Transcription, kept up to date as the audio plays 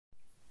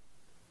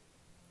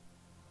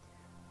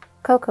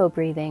Cocoa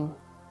breathing.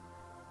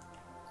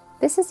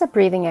 This is a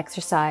breathing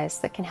exercise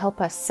that can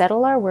help us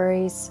settle our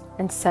worries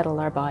and settle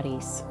our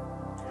bodies.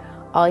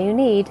 All you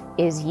need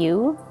is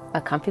you,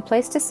 a comfy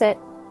place to sit,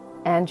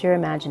 and your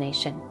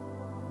imagination.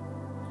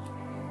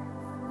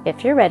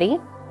 If you're ready,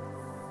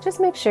 just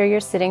make sure you're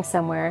sitting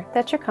somewhere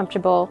that you're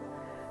comfortable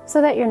so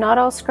that you're not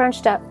all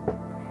scrunched up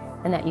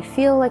and that you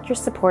feel like you're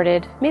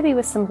supported, maybe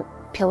with some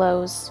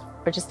pillows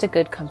or just a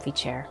good comfy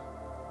chair.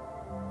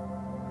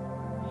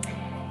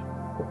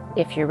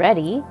 If you're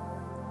ready,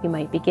 you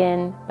might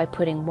begin by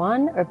putting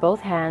one or both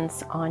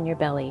hands on your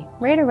belly,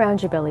 right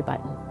around your belly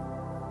button.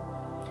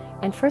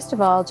 And first of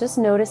all, just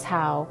notice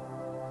how,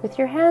 with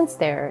your hands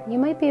there, you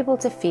might be able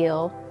to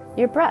feel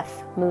your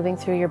breath moving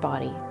through your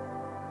body.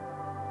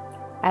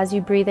 As you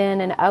breathe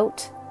in and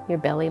out, your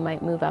belly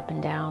might move up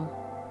and down.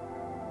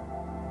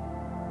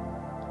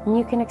 And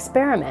you can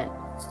experiment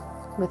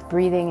with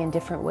breathing in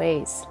different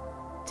ways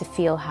to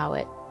feel how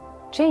it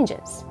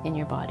changes in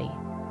your body.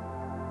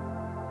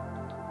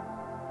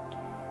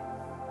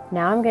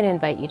 Now I'm going to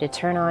invite you to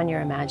turn on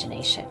your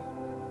imagination.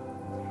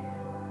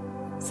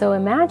 So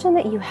imagine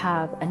that you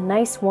have a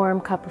nice warm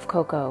cup of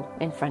cocoa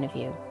in front of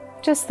you,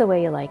 just the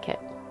way you like it,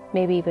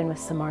 maybe even with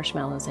some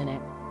marshmallows in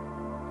it.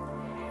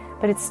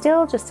 But it's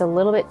still just a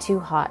little bit too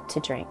hot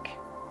to drink.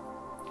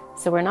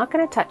 So we're not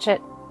going to touch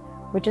it,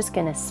 we're just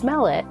going to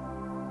smell it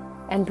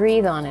and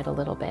breathe on it a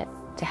little bit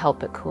to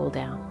help it cool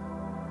down.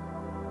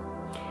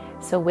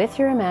 So with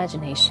your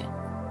imagination,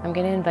 I'm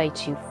going to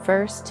invite you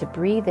first to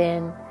breathe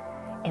in,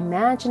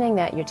 imagining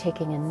that you're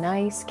taking a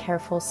nice,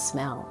 careful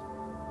smell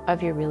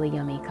of your really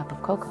yummy cup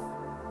of cocoa.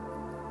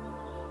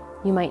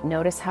 You might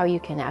notice how you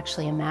can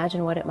actually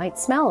imagine what it might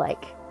smell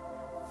like,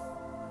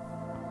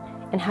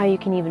 and how you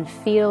can even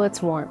feel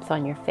its warmth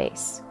on your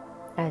face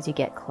as you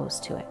get close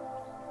to it.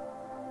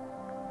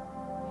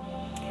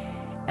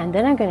 And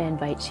then I'm going to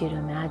invite you to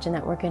imagine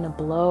that we're going to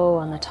blow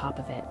on the top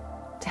of it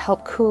to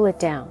help cool it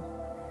down.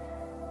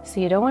 So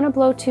you don't want to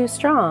blow too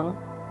strong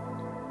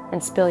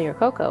and spill your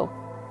cocoa,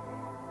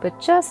 but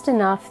just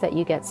enough that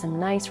you get some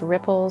nice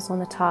ripples on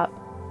the top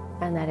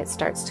and that it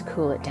starts to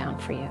cool it down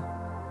for you.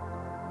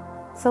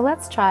 So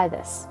let's try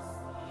this.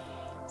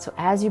 So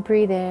as you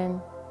breathe in,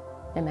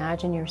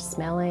 imagine you're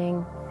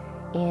smelling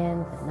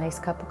in the nice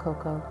cup of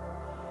cocoa.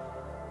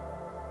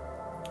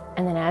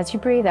 And then as you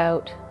breathe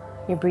out,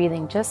 you're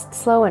breathing just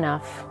slow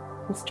enough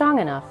and strong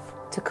enough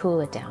to cool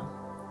it down.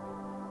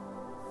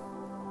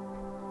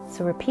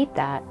 So repeat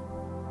that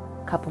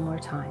a couple more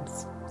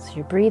times. So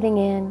you're breathing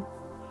in,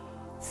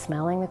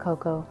 smelling the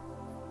cocoa,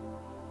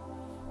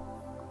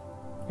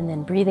 and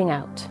then breathing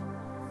out,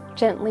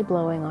 gently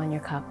blowing on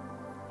your cup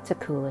to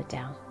cool it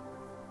down.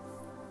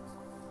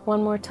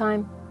 One more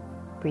time,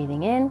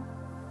 breathing in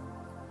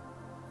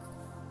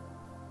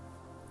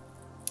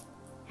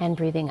and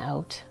breathing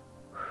out.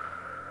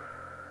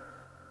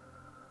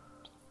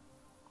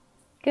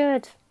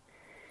 Good.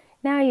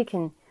 Now you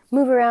can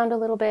move around a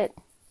little bit,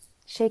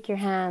 shake your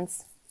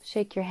hands,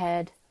 shake your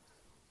head,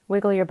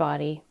 wiggle your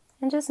body,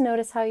 and just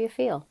notice how you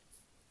feel.